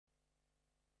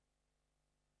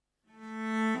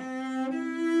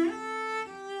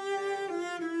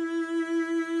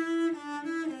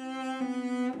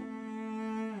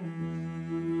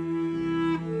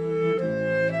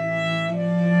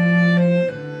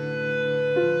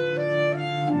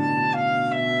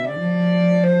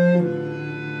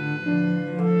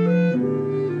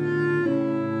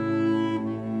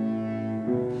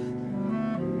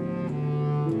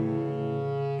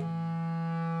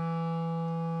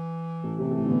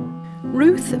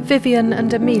Ruth, Vivian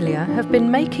and Amelia have been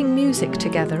making music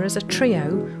together as a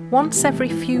trio once every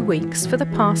few weeks for the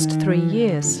past 3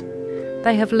 years.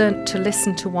 They have learnt to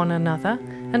listen to one another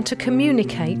and to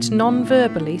communicate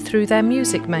non-verbally through their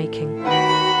music making.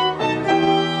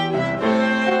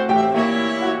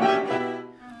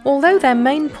 Although their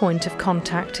main point of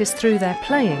contact is through their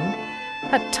playing,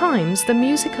 at times the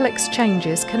musical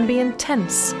exchanges can be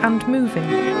intense and moving.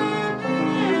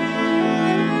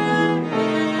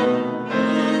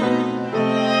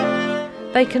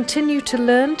 They continue to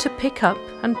learn to pick up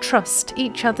and trust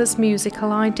each other's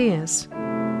musical ideas.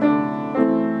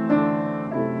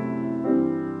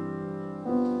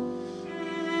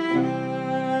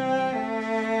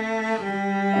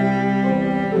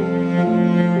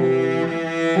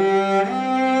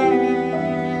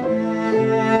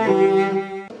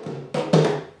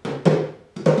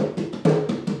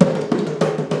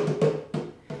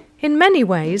 In many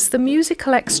ways, the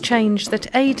musical exchange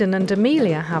that Aidan and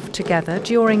Amelia have together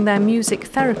during their music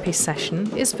therapy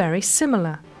session is very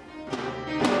similar.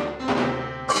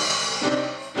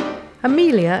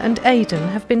 Amelia and Aidan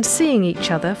have been seeing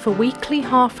each other for weekly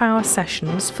half-hour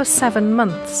sessions for 7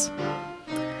 months.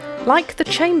 Like the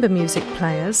chamber music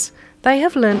players, they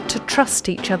have learnt to trust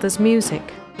each other's music.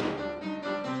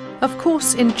 Of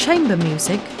course, in chamber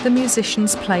music, the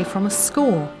musicians play from a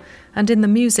score, and in the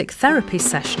music therapy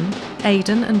session,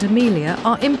 Aidan and Amelia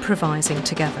are improvising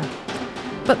together.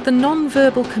 But the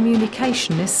non-verbal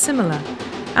communication is similar,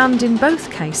 and in both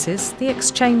cases the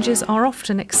exchanges are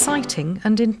often exciting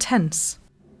and intense.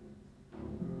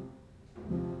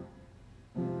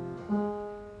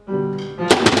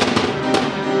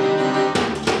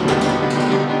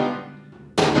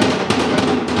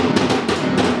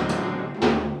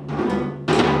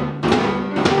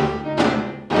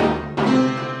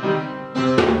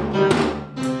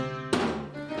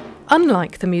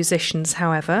 Unlike the musicians,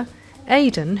 however,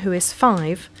 Aidan, who is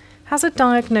 5, has a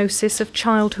diagnosis of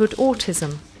childhood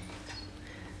autism.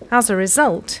 As a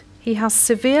result, he has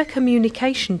severe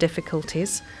communication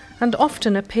difficulties and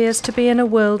often appears to be in a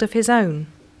world of his own.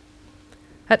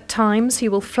 At times he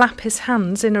will flap his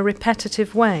hands in a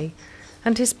repetitive way,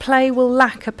 and his play will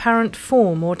lack apparent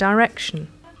form or direction.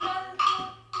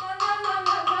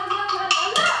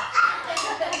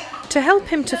 To help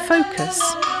him to focus,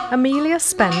 Amelia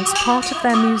spends part of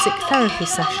their music therapy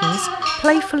sessions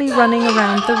playfully running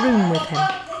around the room with him.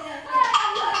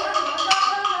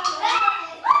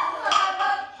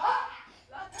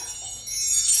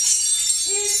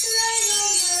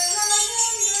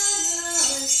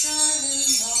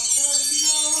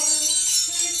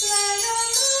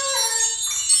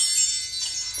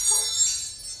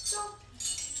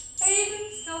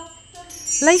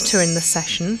 Later in the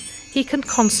session, he can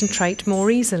concentrate more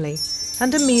easily,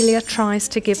 and Amelia tries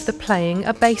to give the playing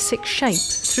a basic shape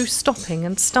through stopping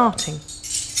and starting.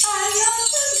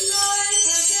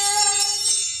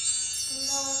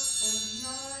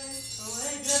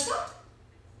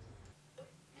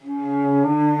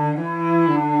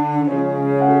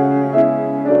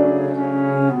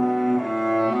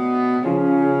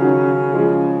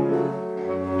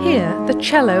 Here, the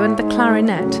cello and the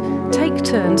clarinet take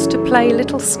turns to play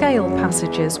little scale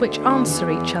passages which answer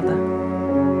each other.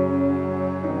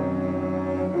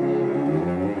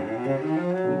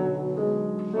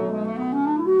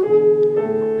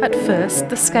 At first,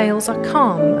 the scales are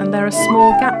calm and there are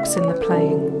small gaps in the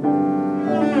playing.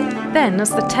 Then, as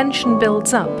the tension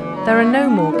builds up, there are no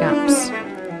more gaps.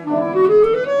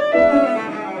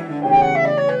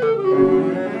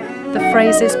 The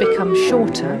phrases become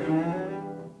shorter,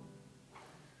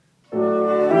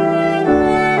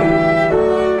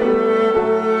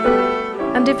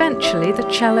 and eventually the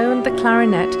cello and the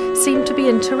clarinet seem to be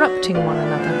interrupting one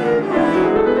another.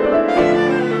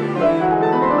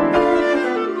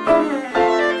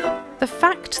 The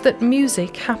fact that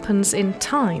music happens in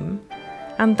time,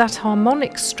 and that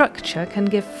harmonic structure can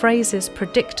give phrases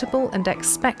predictable and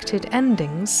expected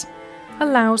endings,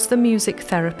 allows the music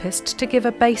therapist to give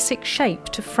a basic shape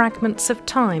to fragments of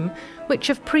time which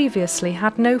have previously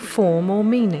had no form or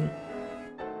meaning.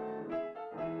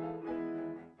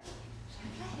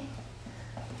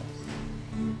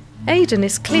 Aidan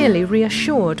is clearly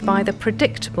reassured by the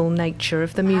predictable nature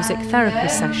of the music therapy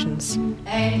sessions.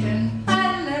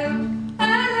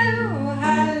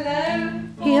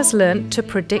 He has learnt to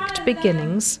predict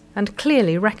beginnings and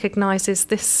clearly recognises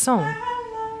this song.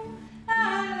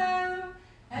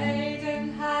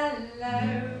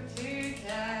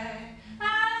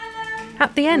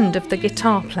 At the end of the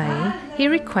guitar playing, he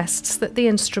requests that the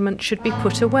instrument should be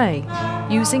put away,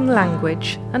 using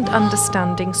language and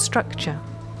understanding structure.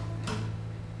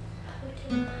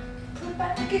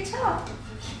 back the guitar?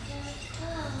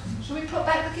 Shall we put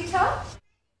back the guitar?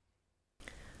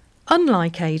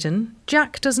 Unlike Aidan,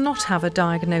 Jack does not have a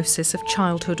diagnosis of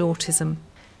childhood autism.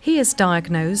 He is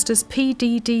diagnosed as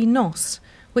PDD-NOS,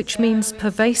 which means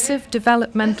pervasive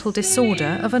developmental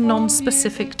disorder of a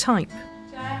non-specific type.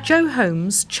 Jo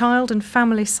Holmes, child and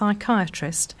family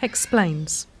psychiatrist,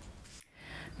 explains.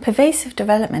 Pervasive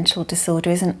developmental disorder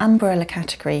is an umbrella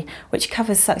category which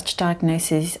covers such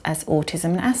diagnoses as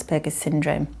autism and Asperger's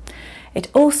syndrome. It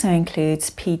also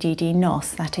includes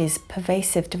PDD-NOS, that is,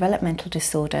 pervasive developmental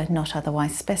disorder not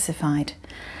otherwise specified.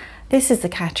 This is the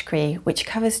category which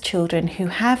covers children who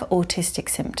have autistic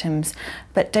symptoms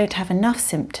but don't have enough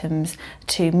symptoms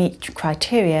to meet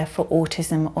criteria for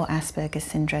autism or Asperger's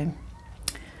syndrome.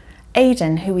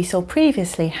 Aidan, who we saw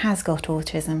previously, has got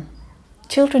autism.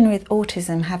 Children with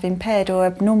autism have impaired or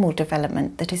abnormal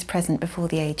development that is present before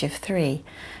the age of 3.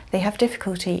 They have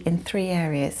difficulty in 3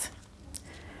 areas.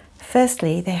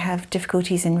 Firstly, they have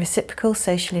difficulties in reciprocal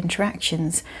social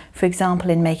interactions, for example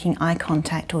in making eye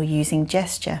contact or using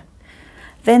gesture.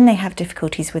 Then they have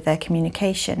difficulties with their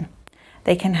communication.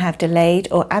 They can have delayed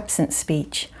or absent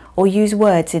speech or use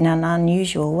words in an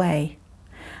unusual way.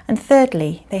 And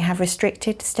thirdly, they have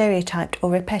restricted, stereotyped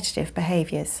or repetitive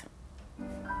behaviours.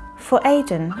 For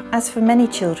Aidan, as for many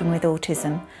children with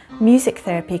autism, music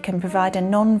therapy can provide a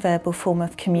non-verbal form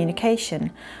of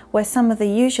communication where some of the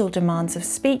usual demands of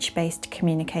speech-based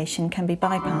communication can be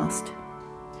bypassed.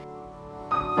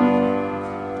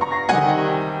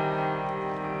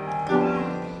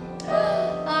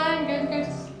 I'm going to go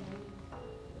to sleep.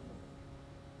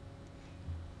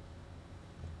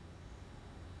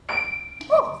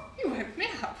 Oh, you woke me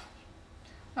up.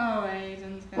 Oh,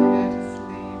 Aidan's going to go to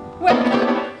sleep. Wake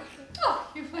up. Oh,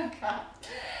 you woke up.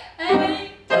 Aidan,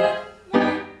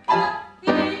 wake up.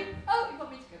 Oh, you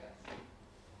want me to go back to sleep.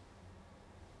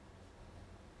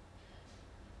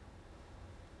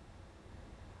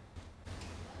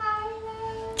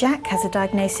 Jack has a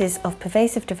diagnosis of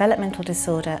pervasive developmental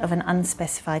disorder of an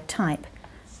unspecified type,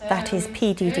 that is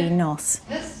PDD-NOS.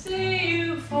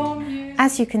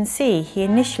 As you can see, he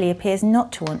initially appears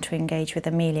not to want to engage with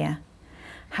Amelia.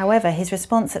 However, his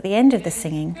response at the end of the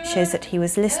singing shows that he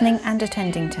was listening and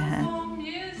attending to her.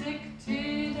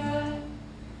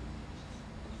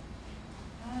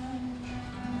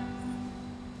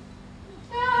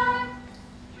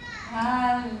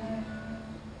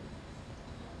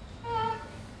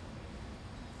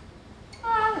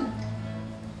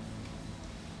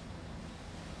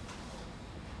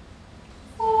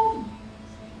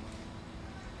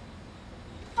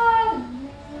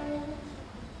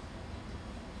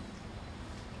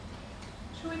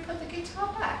 Shall we put the guitar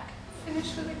back?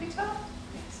 Finish with the guitar?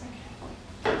 Yes,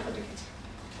 okay. Put the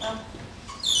guitar back.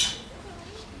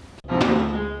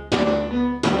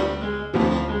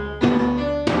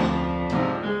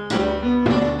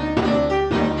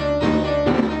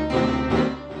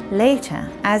 Later,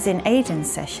 as in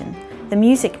Aidan's session, the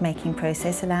music-making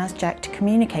process allows Jack to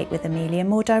communicate with Amelia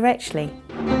more directly.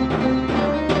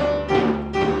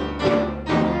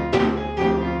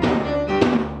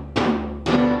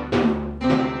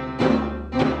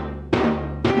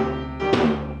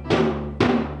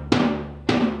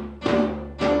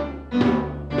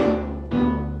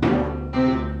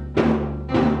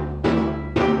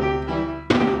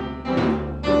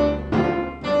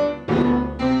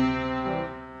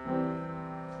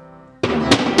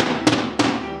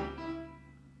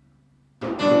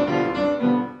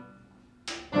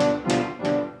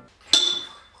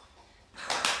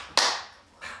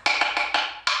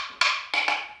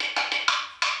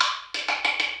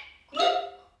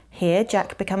 Here,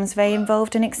 Jack becomes very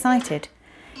involved and excited.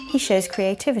 He shows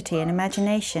creativity and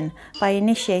imagination by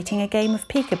initiating a game of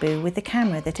peekaboo with the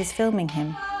camera that is filming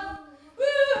him.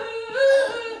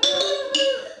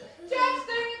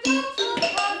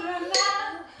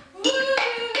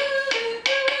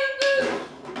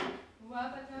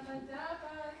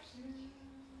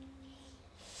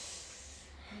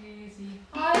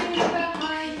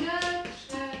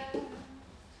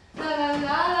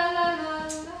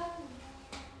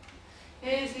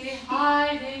 Is he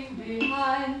hiding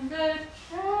behind the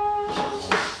chair?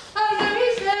 Oh no,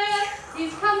 he's there.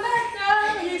 He's come back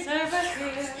now. He's over here.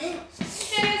 Is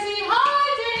he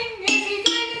hiding? Is he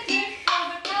going to click on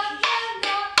the ground?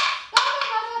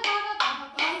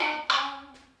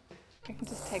 We can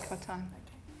just take our time.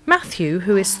 Matthew,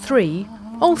 who is 3,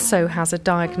 also has a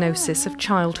diagnosis of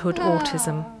childhood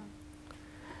autism.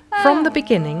 From the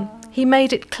beginning, he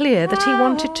made it clear that he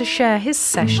wanted to share his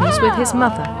sessions with his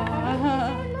mother.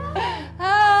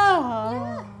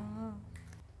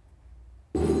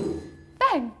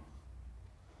 Bang!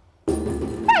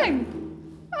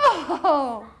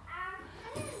 Oh.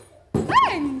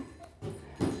 Bang!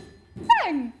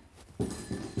 Bang!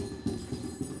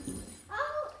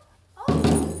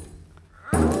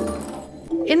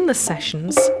 In the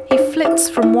sessions, he flits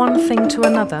from one thing to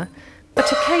another,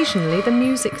 but occasionally the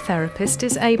music therapist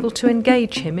is able to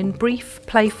engage him in brief,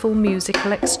 playful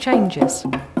musical exchanges.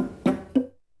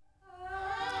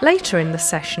 Later in the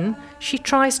session, she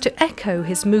tries to echo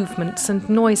his movements and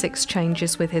noise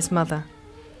exchanges with his mother.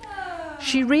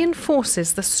 She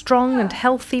reinforces the strong and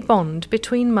healthy bond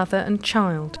between mother and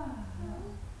child.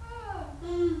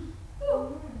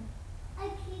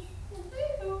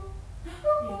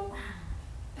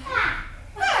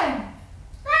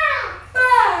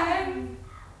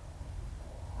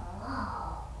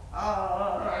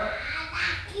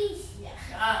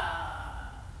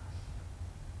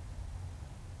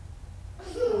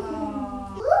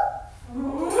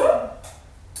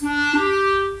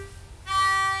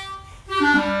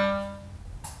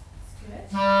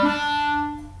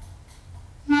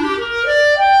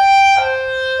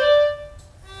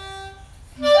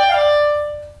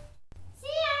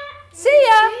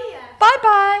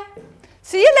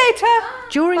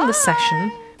 During the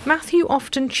session, Matthew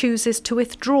often chooses to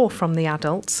withdraw from the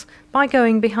adults by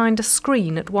going behind a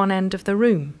screen at one end of the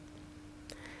room.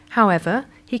 However,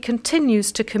 he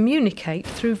continues to communicate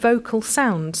through vocal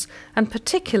sounds and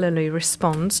particularly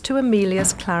responds to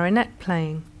Amelia's clarinet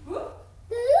playing.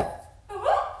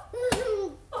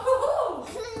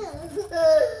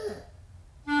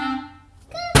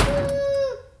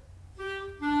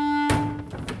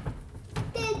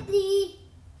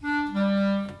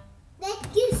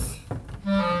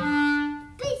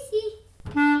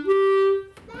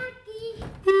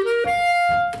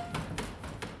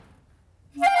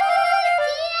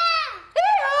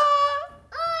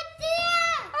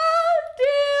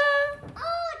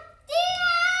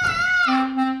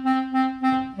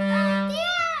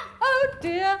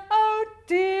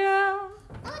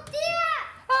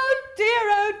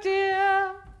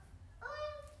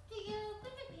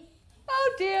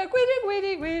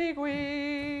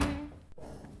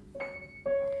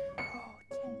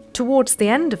 Towards the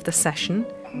end of the session,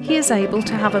 he is able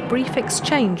to have a brief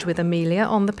exchange with Amelia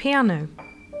on the piano.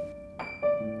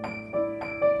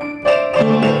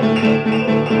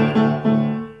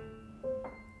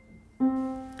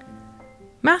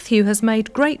 Matthew has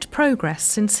made great progress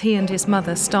since he and his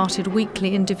mother started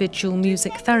weekly individual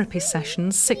music therapy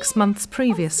sessions 6 months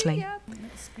previously.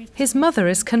 His mother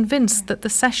is convinced that the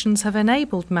sessions have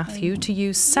enabled Matthew to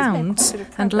use sounds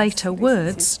and later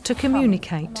words to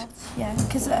communicate. Yeah,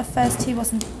 because at first he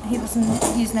wasn't using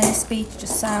any speech,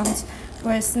 just sounds.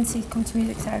 Whereas since he's come to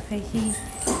music therapy,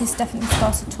 he's definitely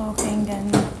started talking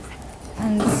and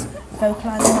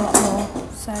vocalising a lot more.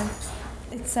 So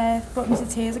it's brought me to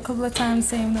tears a couple of times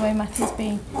seeing the way Matthew's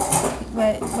been.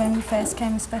 When we first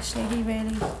came, especially, he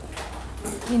really,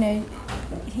 you know,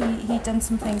 he'd done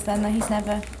some things then that he's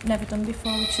never done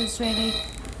before, which was really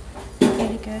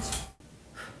good.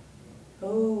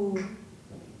 Oh.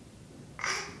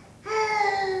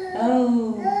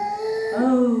 Oh.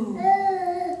 Oh.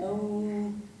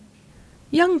 Oh.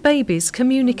 Young babies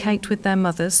communicate with their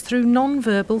mothers through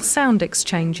non-verbal sound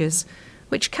exchanges,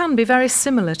 which can be very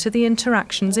similar to the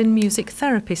interactions in music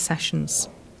therapy sessions.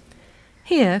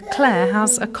 Here, Claire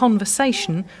has a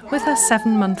conversation with her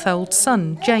 7-month-old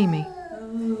son, Jamie.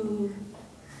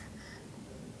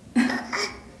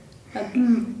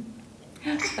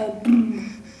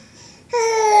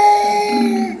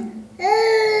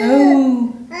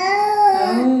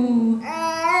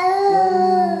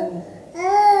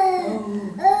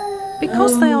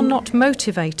 Because they are not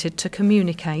motivated to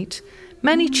communicate,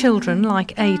 many children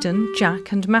like Aidan,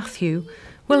 Jack and Matthew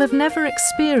will have never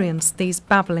experienced these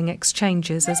babbling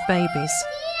exchanges as babies.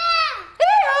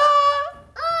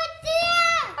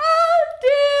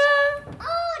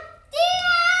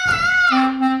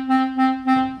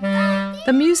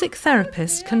 The music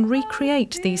therapist can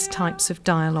recreate these types of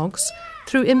dialogues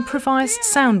through improvised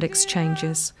sound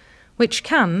exchanges, which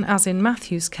can, as in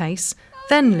Matthew's case,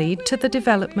 then lead to the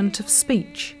development of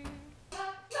speech.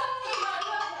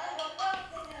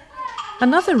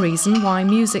 Another reason why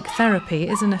music therapy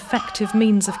is an effective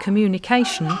means of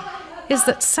communication is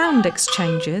that sound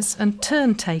exchanges and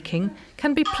turn-taking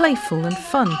can be playful and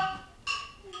fun.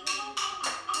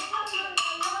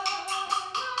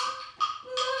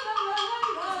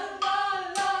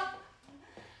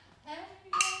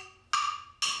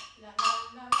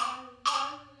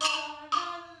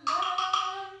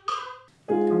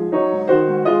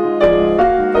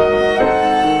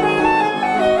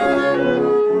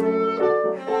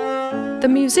 The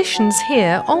musicians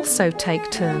here also take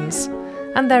turns,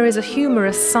 and there is a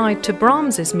humorous side to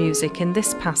Brahms's music in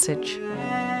this passage.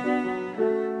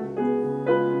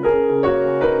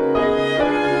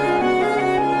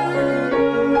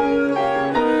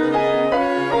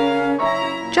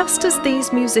 Just as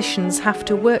these musicians have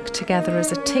to work together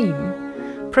as a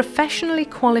team, professionally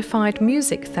qualified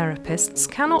music therapists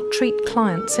cannot treat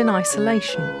clients in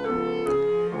isolation.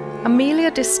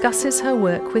 Amelia discusses her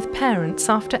work with parents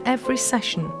after every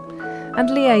session and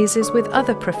liaises with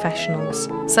other professionals,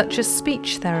 such as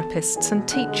speech therapists and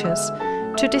teachers,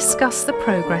 to discuss the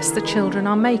progress the children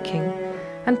are making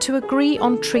and to agree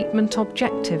on treatment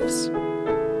objectives.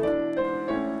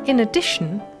 In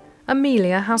addition,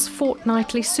 Amelia has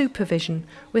fortnightly supervision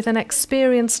with an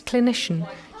experienced clinician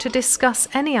to discuss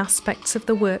any aspects of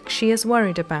the work she is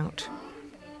worried about.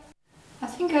 I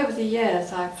think over the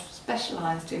years I've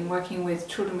specialised in working with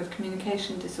children with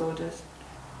communication disorders,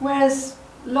 whereas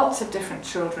lots of different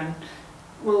children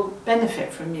will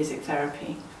benefit from music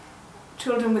therapy.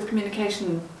 Children with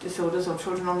communication disorders or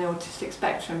children on the autistic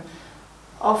spectrum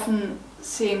often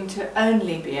seem to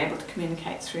only be able to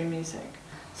communicate through music.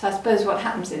 So I suppose what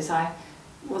happens is I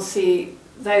will see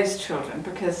those children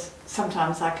because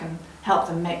sometimes I can help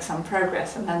them make some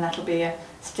progress, and then that'll be a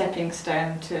stepping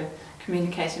stone to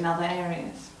communicate in other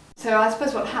areas. So I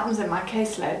suppose what happens in my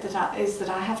caseload is that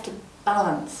I have to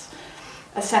balance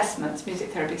assessments,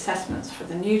 music therapy assessments for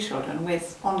the new children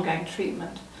with ongoing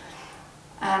treatment,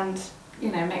 and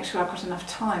make sure I've got enough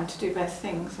time to do both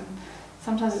things. And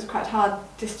sometimes it's quite hard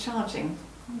discharging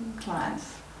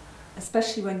clients.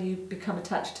 Especially when you become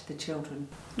attached to the children.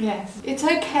 Yes. It's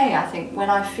okay, I think, when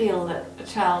I feel that a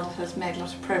child has made a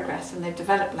lot of progress and they've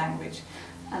developed language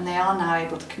and they are now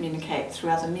able to communicate through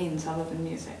other means other than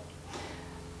music.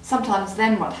 Sometimes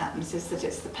then what happens is that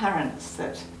it's the parents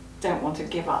that don't want to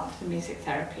give up the music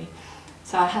therapy.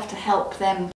 So I have to help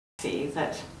them see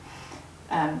that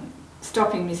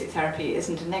stopping music therapy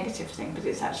isn't a negative thing, but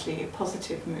it's actually a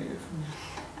positive move.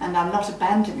 And I'm not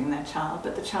abandoning their child,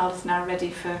 but the child is now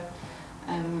ready for,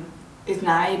 is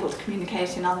now able to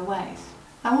communicate in other ways.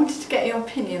 I wanted to get your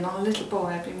opinion on a little boy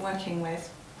I've been working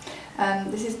with.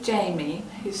 This is Jamie,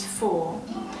 who's 4,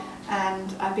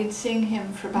 and I've been seeing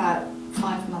him for about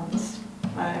 5 months,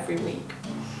 every week.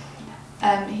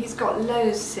 He's got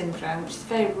Lowe's syndrome, which is a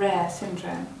very rare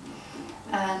syndrome,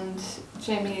 and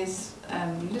Jamie is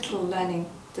little learning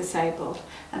disabled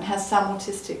and has some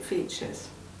autistic features.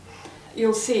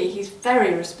 You'll see he's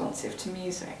very responsive to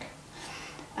music,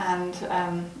 and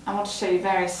I want to show you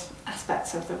various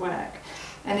aspects of the work.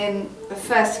 And in the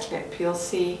first clip you'll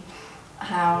see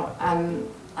how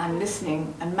I'm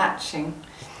listening and matching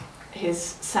his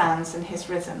sounds and his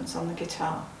rhythms on the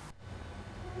guitar.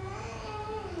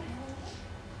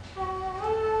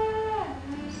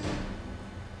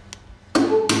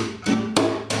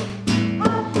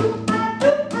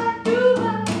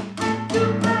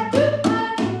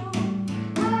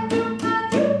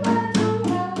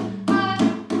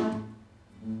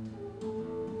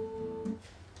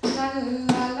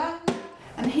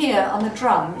 And here on the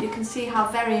drum you can see how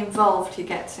very involved he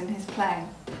gets in his playing.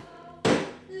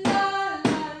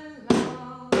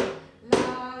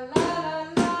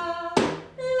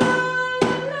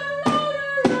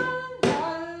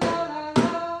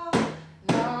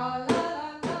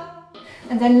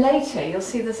 And then later you'll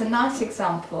see there's a nice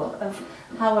example of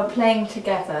how we're playing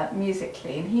together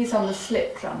musically, and he's on the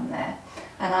slip drum there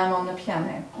and I'm on the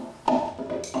piano.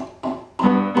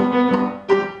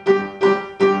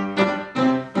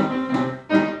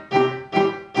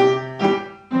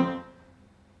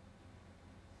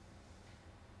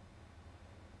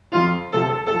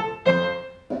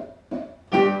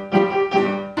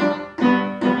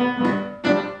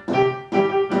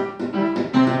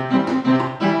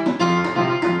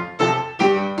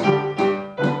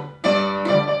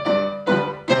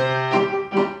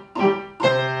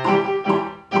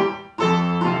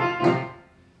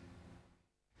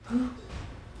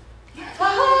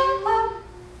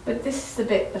 But this is the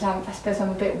bit that I suppose I'm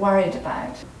a bit worried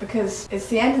about, because it's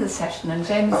the end of the session and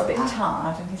Jamie's a bit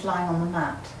tired and he's lying on the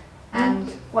mat. And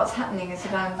what's happening is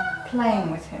that I'm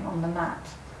playing with him on the mat.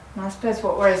 And I suppose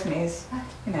what worries me is,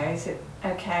 is it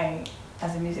okay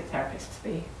as a music therapist to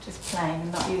be just playing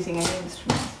and not using any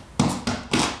instruments?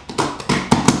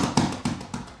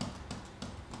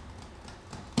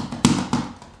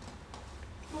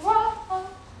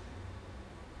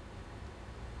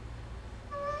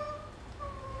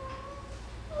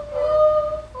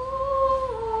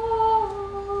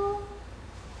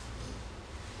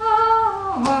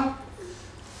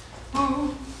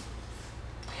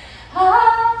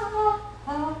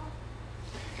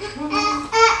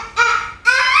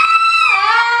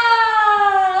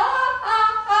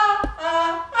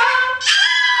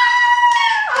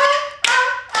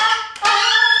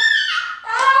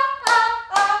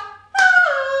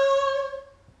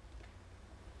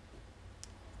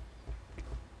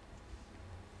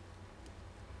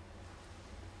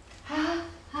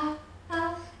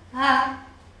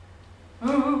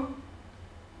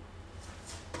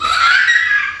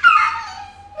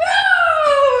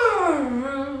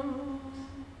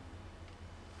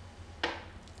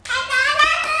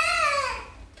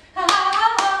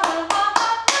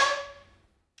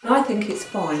 think it's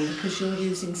fine because you're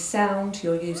using sound,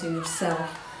 you're using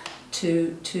yourself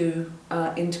to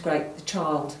integrate the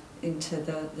child into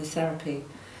the therapy.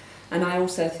 And I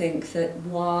also think that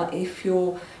if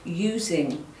you're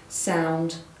using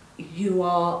sound, you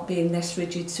are being less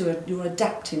rigid, so you're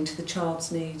adapting to the child's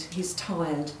need. He's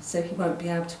tired, so he won't be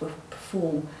able to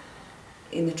perform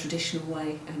in the traditional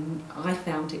way, and I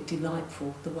found it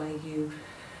delightful the way you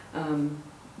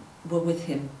were with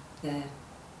him there.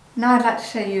 Now I'd like to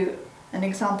show you an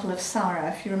example of Sarah.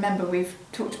 If you remember, we've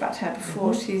talked about her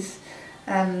before. Mm-hmm. She's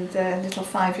the little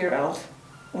 5-year-old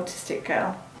autistic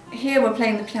girl. Here we're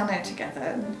playing the piano together,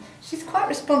 and she's quite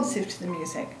responsive to the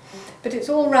music, but it's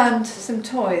all round some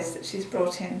toys that she's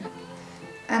brought in.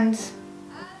 And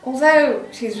although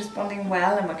she's responding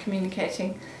well and we're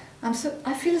communicating, I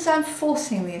feel as though I'm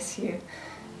forcing the issue.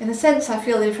 In a sense, I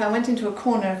feel that if I went into a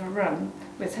corner of a room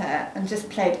with her and just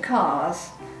played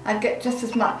cars, I'd get just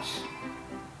as much,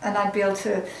 and I'd be able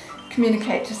to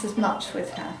communicate just as much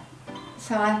with her.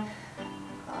 So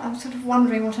I'm sort of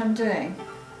wondering what I'm doing.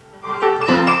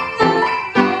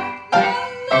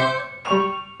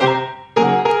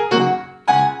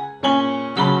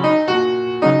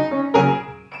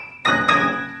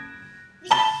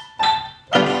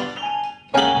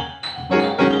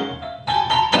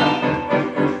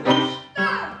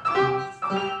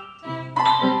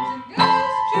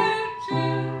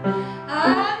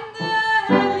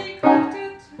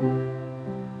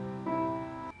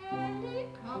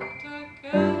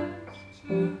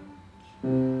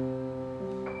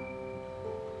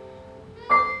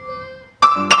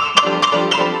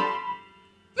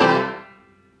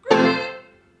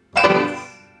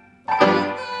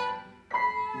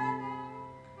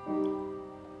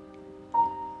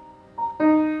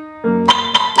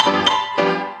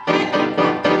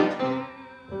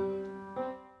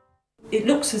 It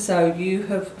looks as though you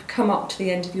have come up to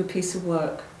the end of your piece of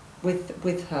work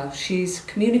with her. She's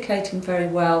communicating very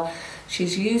well,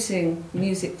 she's using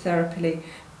music therapy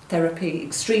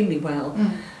extremely well,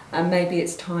 and maybe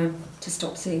it's time to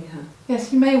stop seeing her.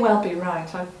 Yes, you may well be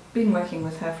right. I've been working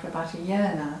with her for about a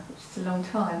year now, which is a long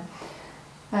time.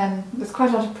 There's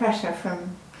quite a lot of pressure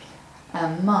from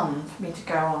Mum for me to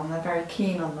go on. They're very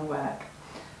keen on the work.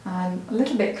 I'm a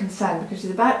little bit concerned because she's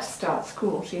about to start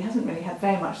school. She hasn't really had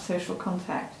very much social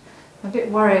contact. I'm a bit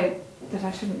worried that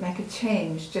I shouldn't make a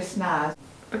change just now,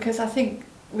 because I think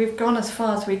we've gone as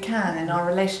far as we can in our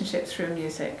relationship through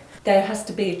music. There has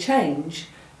to be a change,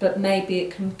 but maybe it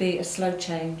can be a slow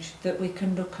change, that we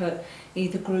can look at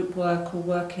either group work or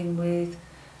working with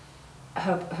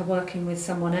her working with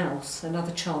someone else,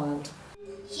 another child.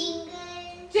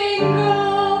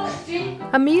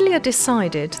 Amelia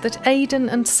decided that Aidan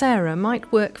and Sarah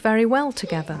might work very well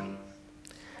together.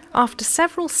 After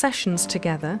several sessions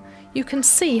together, you can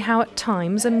see how at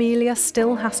times Amelia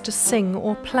still has to sing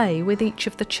or play with each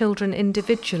of the children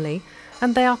individually,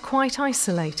 and they are quite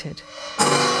isolated.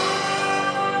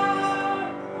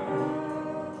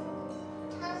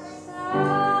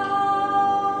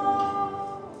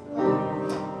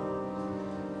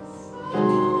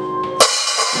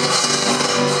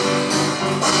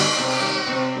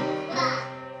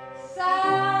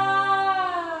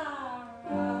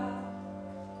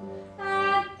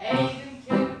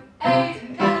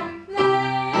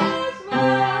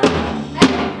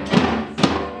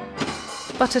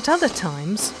 But at other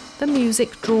times, the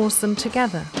music draws them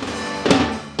together.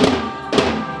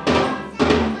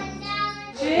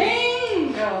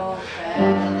 Jingle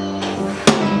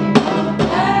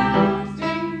bells,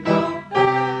 jingle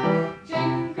bells,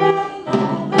 jingle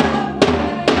all the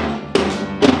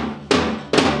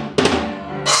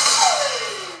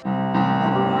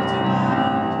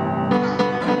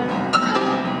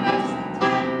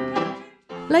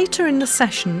way. Later in the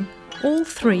session, all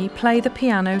three play the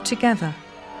piano together.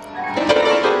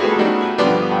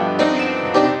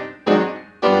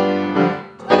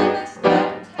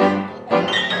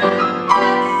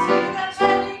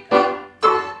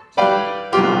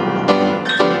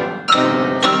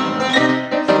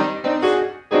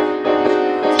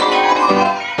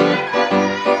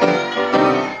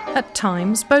 At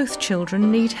times, both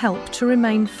children need help to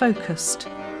remain focused.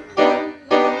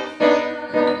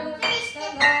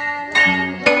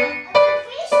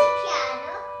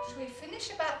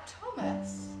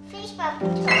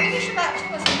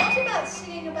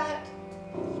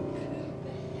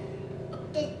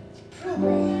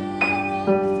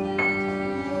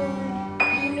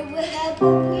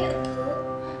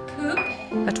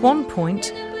 At one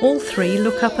point, all three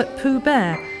look up at Pooh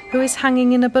Bear, who is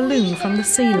hanging in a balloon from the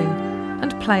ceiling,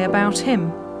 and play about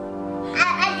him.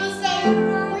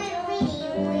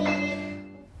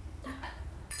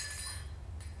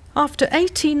 After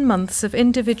 18 months of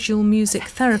individual music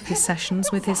therapy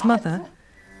sessions with his mother,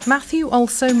 Matthew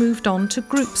also moved on to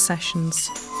group sessions.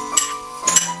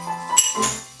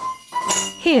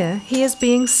 Here he is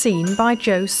being seen by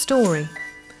Joe Story,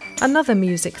 another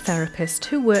music therapist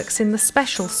who works in the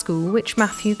special school which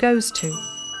Matthew goes to.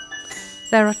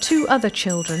 There are 2 other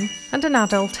children and an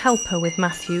adult helper with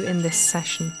Matthew in this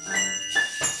session.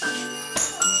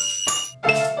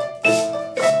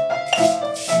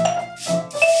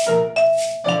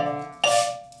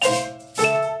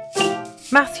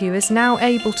 Matthew is now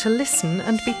able to listen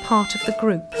and be part of the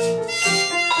group.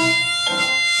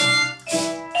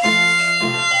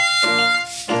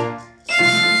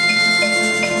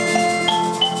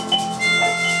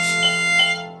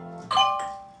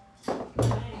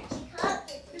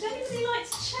 Would anybody like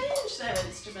to change their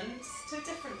instruments to a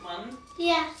different one?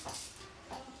 Yeah.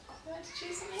 Would you like to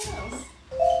choose something else?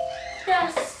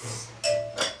 Yes.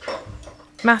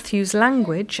 Matthew's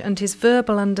language and his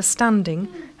verbal understanding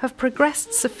have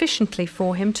progressed sufficiently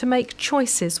for him to make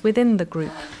choices within the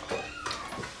group.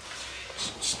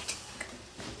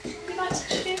 Would you like to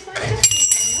choose something different?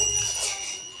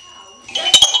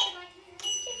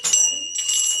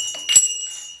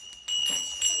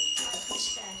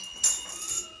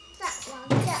 That one.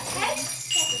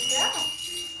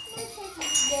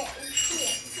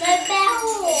 The bell.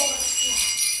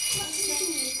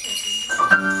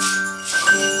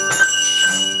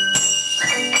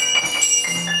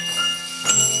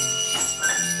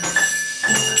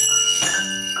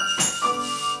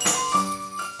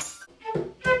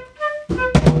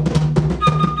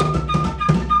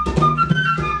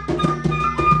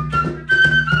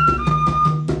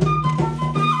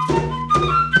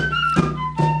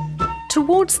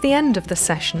 Towards the end of the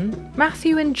session,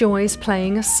 Matthew enjoys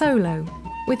playing a solo,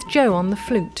 with Joe on the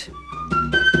flute.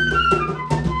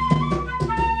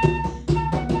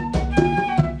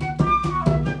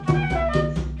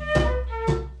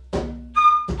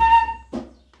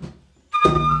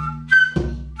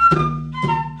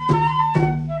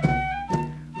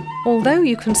 Although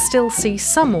you can still see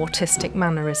some autistic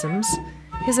mannerisms,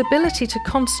 his ability to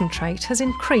concentrate has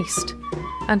increased,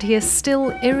 and he is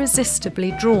still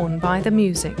irresistibly drawn by the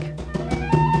music.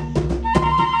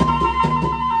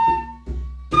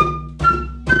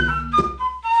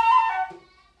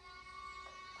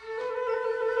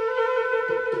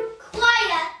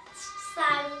 Quiet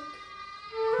sound.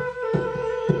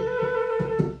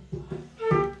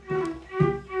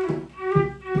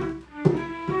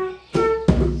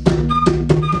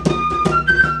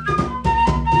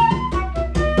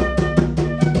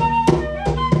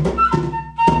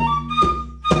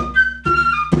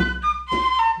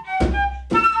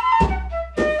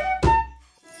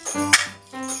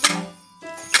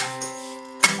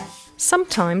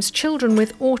 Sometimes children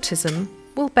with autism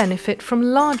will benefit from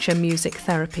larger music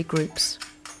therapy groups.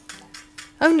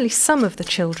 Only some of the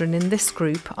children in this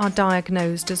group are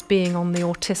diagnosed as being on the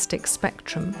autistic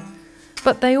spectrum,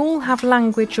 but they all have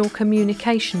language or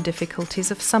communication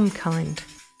difficulties of some kind.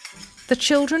 The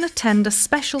children attend a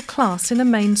special class in a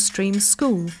mainstream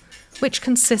school, which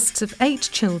consists of 8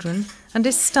 children and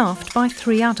is staffed by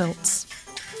 3 adults.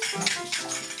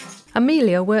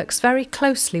 Amelia works very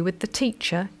closely with the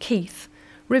teacher, Keith,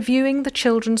 reviewing the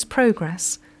children's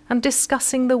progress and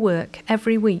discussing the work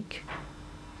every week.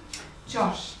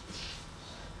 Josh,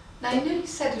 now you know you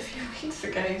said a few weeks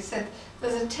ago, you said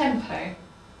there's a tempo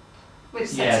which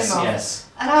sets him off. Yes.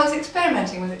 And I was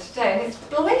experimenting with it today and it's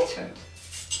blatant.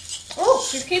 Oh,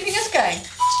 she's keeping us going.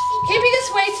 Keeping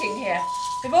us waiting here.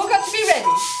 We've all got to be ready.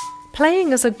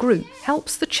 Playing as a group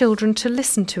helps the children to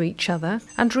listen to each other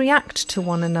and react to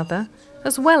one another,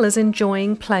 as well as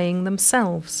enjoying playing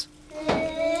themselves.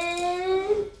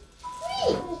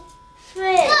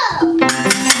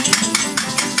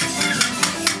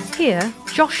 Here,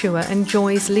 Joshua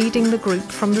enjoys leading the group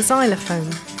from the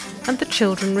xylophone, and the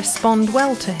children respond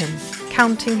well to him,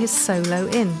 counting his solo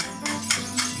in.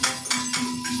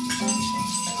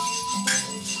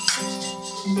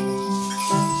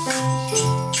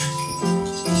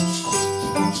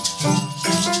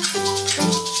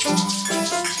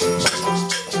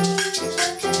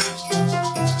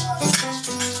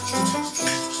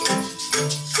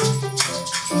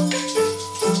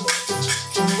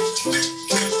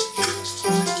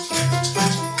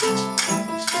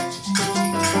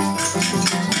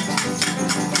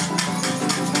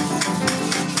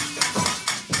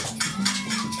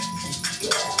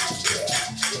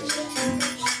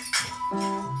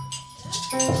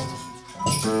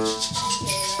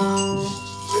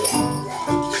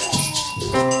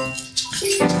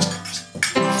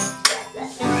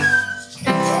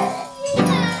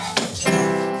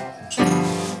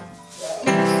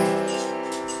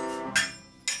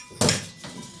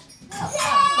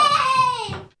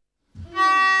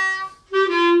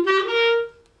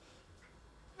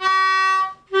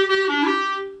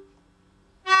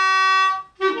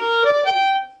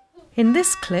 In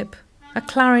this clip, a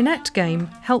clarinet game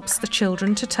helps the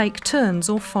children to take turns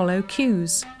or follow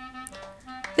cues.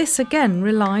 This again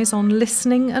relies on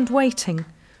listening and waiting,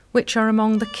 which are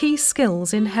among the key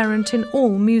skills inherent in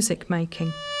all music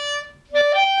making.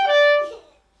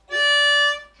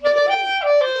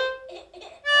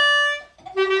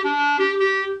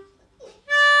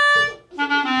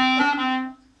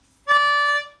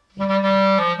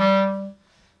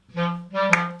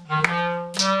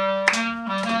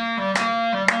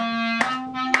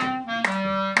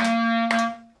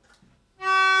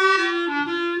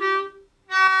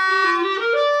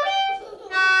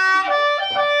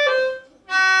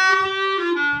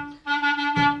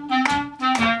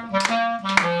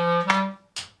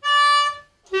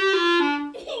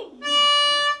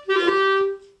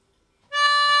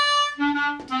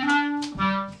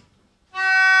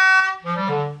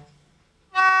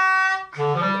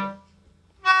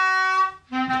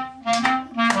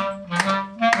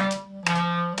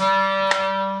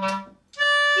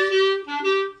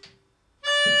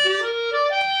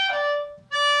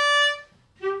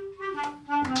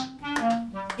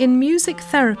 In music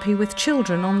therapy with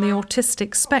children on the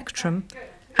autistic spectrum,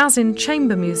 as in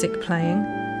chamber music playing,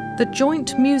 the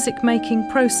joint music-making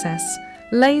process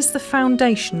lays the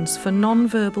foundations for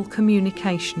non-verbal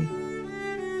communication.